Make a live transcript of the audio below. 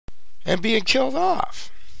and being killed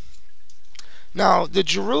off. Now, the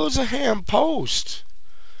Jerusalem Post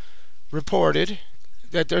reported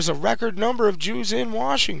that there's a record number of Jews in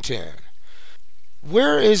Washington.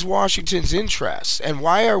 Where is Washington's interest, and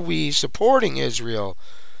why are we supporting Israel?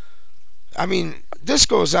 I mean, this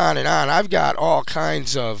goes on and on. I've got all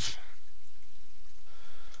kinds of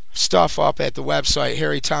stuff up at the website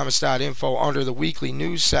harrythomas.info under the weekly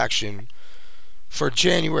news section for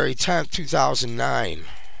January 10th, 2009.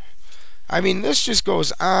 I mean, this just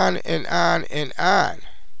goes on and on and on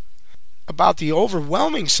about the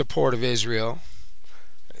overwhelming support of Israel,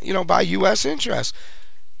 by U.S. interests.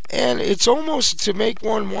 And it's almost to make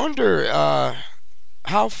one wonder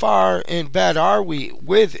how far in bed are we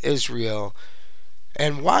with Israel,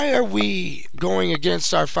 and why are we going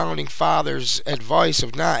against our founding fathers' advice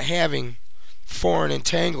of not having foreign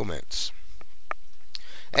entanglements?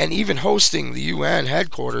 And even hosting the UN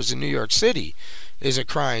headquarters in New York City is a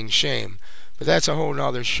crying shame. But that's a whole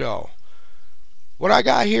nother show. What I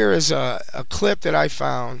got here is a clip that I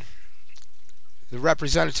found, the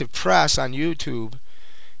Representative Press on YouTube.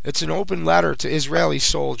 It's an open letter to Israeli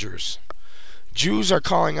soldiers. Jews are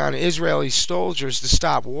calling on Israeli soldiers to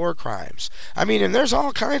stop war crimes. I mean, and there's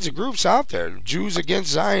all kinds of groups out there, Jews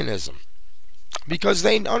against Zionism, because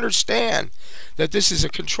they understand that this is a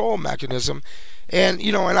control mechanism. And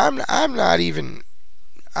and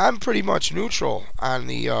I'm pretty much neutral on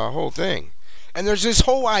the whole thing. And there's this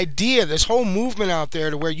whole idea, this whole movement out there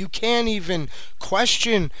to where you can't even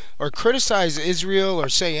question or criticize Israel or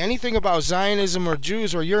say anything about Zionism or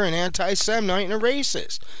Jews, or you're an anti-Semite and a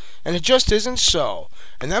racist. And it just isn't so.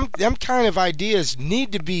 And them kind of ideas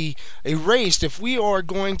need to be erased if we are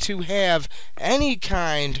going to have any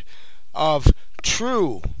kind of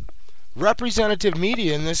true representative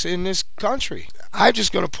media in this country. I'm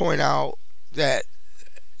just going to point out that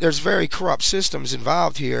there's very corrupt systems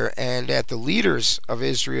involved here, and that the leaders of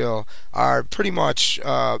Israel are pretty much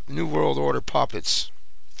New World Order puppets,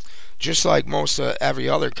 just like most of every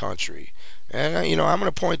other country. And I'm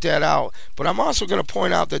going to point that out, but I'm also going to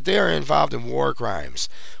point out that they're involved in war crimes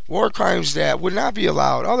that would not be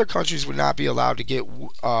allowed, other countries would not be allowed to get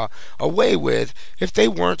away with if they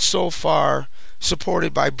weren't so far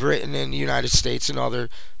supported by Britain and the United States and other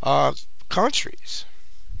countries.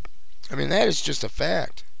 I mean, that is just a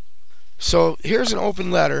fact. So here's an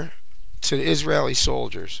open letter to the Israeli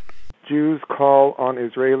soldiers. Jews call on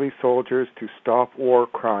Israeli soldiers to stop war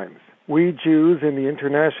crimes. We Jews in the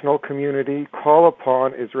international community call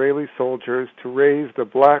upon Israeli soldiers to raise the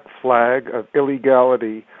black flag of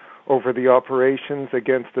illegality over the operations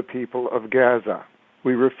against the people of Gaza.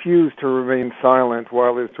 We refuse to remain silent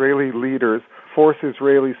while Israeli leaders force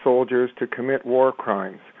Israeli soldiers to commit war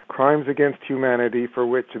crimes against humanity for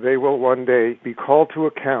which they will one day be called to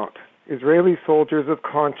account. Israeli soldiers of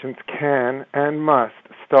conscience can and must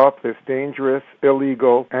stop this dangerous,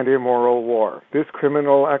 illegal, and immoral war. This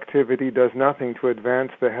criminal activity does nothing to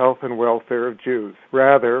advance the health and welfare of Jews.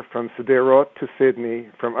 Rather, from Sderot to Sydney,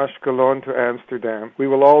 from Ashkelon to Amsterdam, we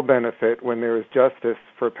will all benefit when there is justice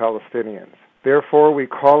for Palestinians. Therefore, we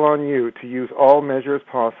call on you to use all measures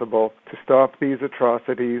possible to stop these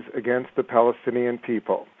atrocities against the Palestinian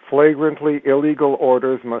people. Flagrantly illegal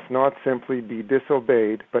orders must not simply be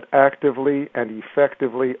disobeyed, but actively and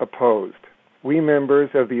effectively opposed. We members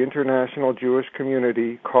of the international Jewish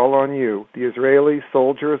community call on you, the Israeli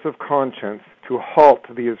soldiers of conscience, to halt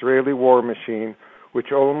the Israeli war machine,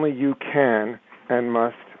 which only you can and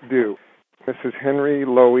must do. This is Henry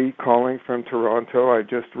Lowy calling from Toronto. I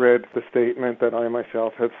just read the statement that I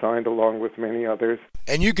myself have signed along with many others.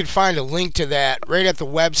 And you can find a link to that right at the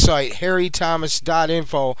website,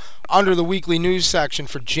 harrythomas.info, under the weekly news section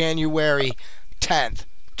for January 10th,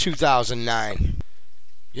 2009.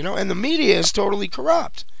 And the media is totally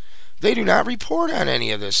corrupt. They do not report on any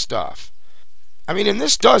of this stuff. I mean, and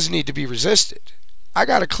this does need to be resisted. I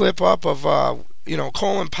got a clip up of,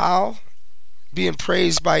 Colin Powell being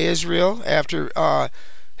praised by Israel after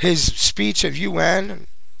his speech of UN,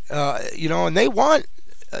 and they want,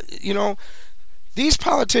 these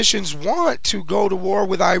politicians want to go to war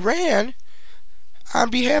with Iran on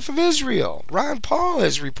behalf of Israel. Ron Paul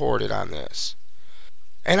has reported on this.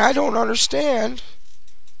 And I don't understand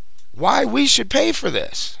why we should pay for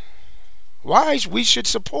this. Why we should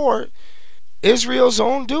support Israel's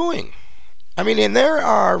own doing. I mean, and there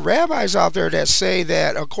are rabbis out there that say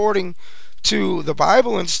that according to the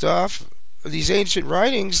Bible and stuff, these ancient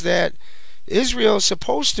writings, that Israel is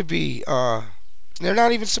supposed to be, they're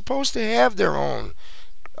not even supposed to have their own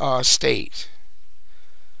state.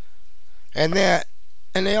 And that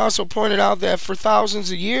And they also pointed out that for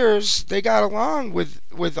thousands of years they got along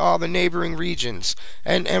with all the neighboring regions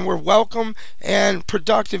and were welcome and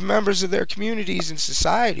productive members of their communities and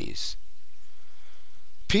societies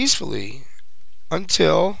peacefully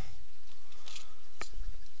until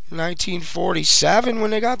 1947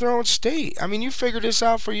 when they got their own state. I mean, you figure this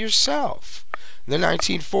out for yourself. The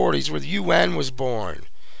 1940s where the UN was born.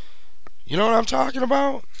 You know what I'm talking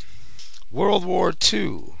about? World War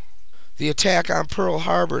II. The attack on Pearl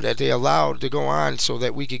Harbor that they allowed to go on so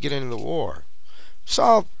that we could get into the war. It's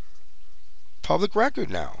all public record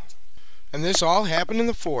now. And this all happened in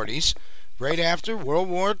the 40s, right after World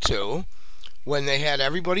War II, when they had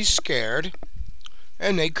everybody scared,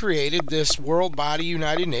 and they created this world body,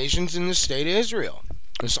 United Nations, in the state of Israel.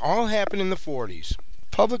 This all happened in the 40s.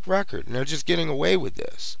 Public record, and they're just getting away with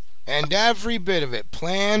this. And every bit of it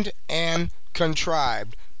planned and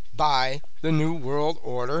contrived by the New World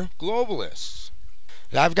Order globalists.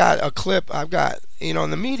 I've got a clip,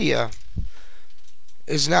 the media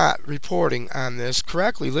is not reporting on this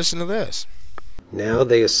correctly. Listen to this. Now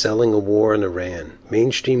they are selling a war in Iran.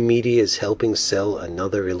 Mainstream media is helping sell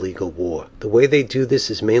another illegal war. The way they do this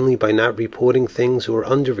is mainly by not reporting things or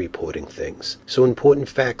underreporting things, so important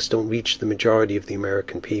facts don't reach the majority of the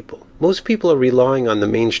American people. Most people are relying on the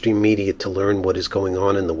mainstream media to learn what is going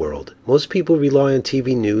on in the world. Most people rely on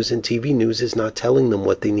TV news, and TV news is not telling them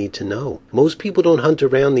what they need to know. Most people don't hunt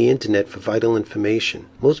around the internet for vital information.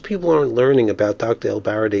 Most people aren't learning about Dr.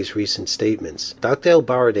 El-Baradei's recent statements. Dr.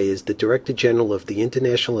 El-Baradei is the Director General of the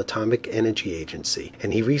International Atomic Energy Agency,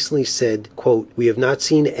 and he recently said, quote, "We have not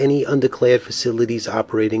seen any undeclared facilities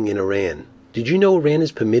operating in Iran." Did you know Iran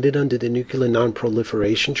is permitted under the Nuclear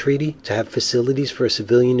Non-Proliferation Treaty to have facilities for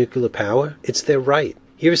civilian nuclear power? It's their right.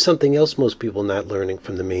 Here's something else most people are not learning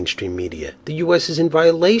from the mainstream media. The U.S. is in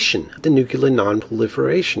violation of the Nuclear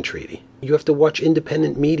Non-Proliferation Treaty. You have to watch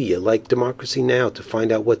independent media like Democracy Now! To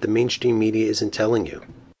find out what the mainstream media isn't telling you.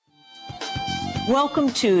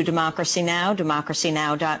 Welcome to Democracy Now!,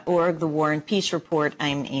 democracynow.org, the War and Peace Report.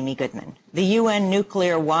 I'm Amy Goodman. The UN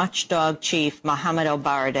nuclear watchdog chief, Mohammed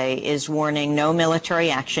El-Baradei, is warning no military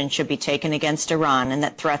action should be taken against Iran and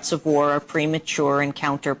that threats of war are premature and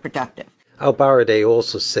counterproductive. El-Baradei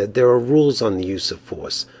also said there are rules on the use of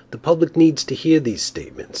force. The public needs to hear these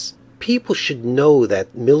statements. People should know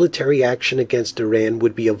that military action against Iran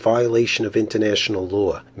would be a violation of international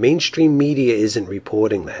law. Mainstream media isn't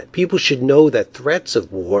reporting that. People should know that threats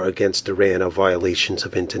of war against Iran are violations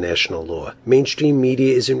of international law. Mainstream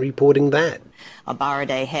media isn't reporting that.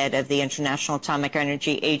 El-Baradei, head of the International Atomic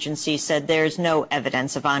Energy Agency, said there's no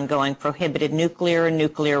evidence of ongoing prohibited nuclear or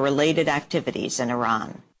nuclear-related activities in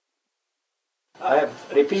Iran. I have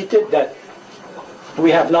repeated that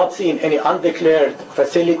we have not seen any undeclared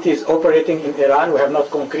facilities operating in Iran. We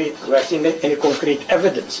have seen any concrete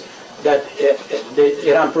evidence that the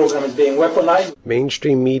Iran program is being weaponized.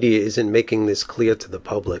 Mainstream media isn't making this clear to the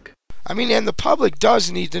public. I mean, and the public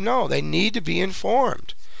does need to know. They need to be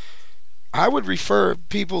informed. I would refer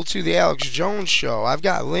people to the Alex Jones Show. I've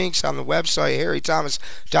got links on the website,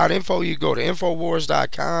 harrythomas.info. You go to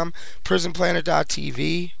infowars.com,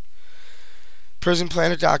 prisonplanet.tv,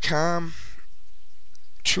 prisonplanet.com,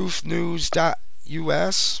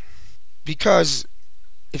 truthnews.us, because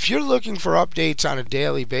if you're looking for updates on a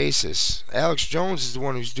daily basis, Alex Jones is the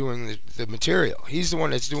one who's doing the material. He's the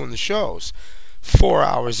one that's doing the shows 4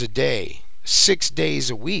 hours a day, 6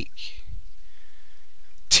 days a week.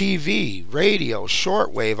 TV, radio,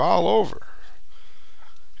 shortwave, all over.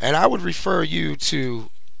 And I would refer you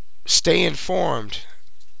to stay informed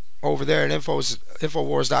over there at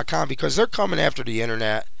infowars.com, because they're coming after the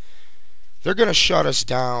internet. They're going to shut us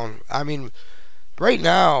down. I mean, right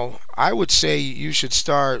now, I would say you should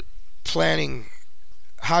start planning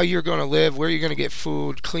how you're going to live, where you're going to get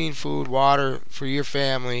food, clean food, water for your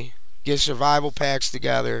family, get survival packs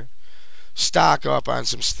together, stock up on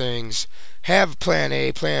some things, have plan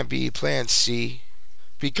A, plan B, plan C,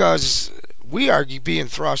 because we are being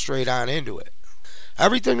thrust right on into it.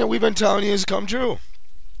 Everything that we've been telling you has come true.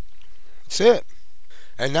 That's it.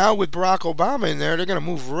 And now with Barack Obama in there, they're going to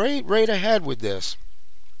move right ahead with this.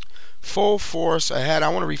 Full force ahead. I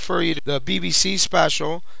want to refer you to the BBC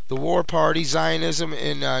special, The War Party, Zionism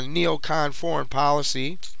in Neocon Foreign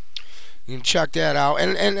Policy. You can check that out.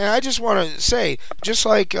 And I just want to say, just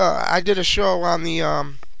like I did a show on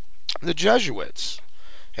the Jesuits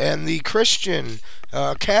and the Christian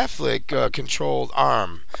Catholic controlled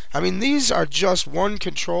arm. I mean, these are just one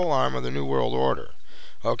control arm of the New World Order.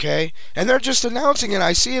 Okay? And they're just announcing it.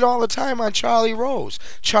 I see it all the time on Charlie Rose.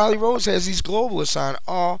 Charlie Rose has these globalists on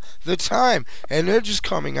all the time. And they're just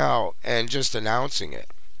coming out and just announcing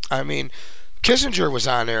it. I mean, Kissinger was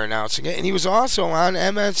on there announcing it, and he was also on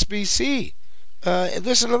MSNBC.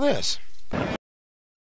 Listen to this.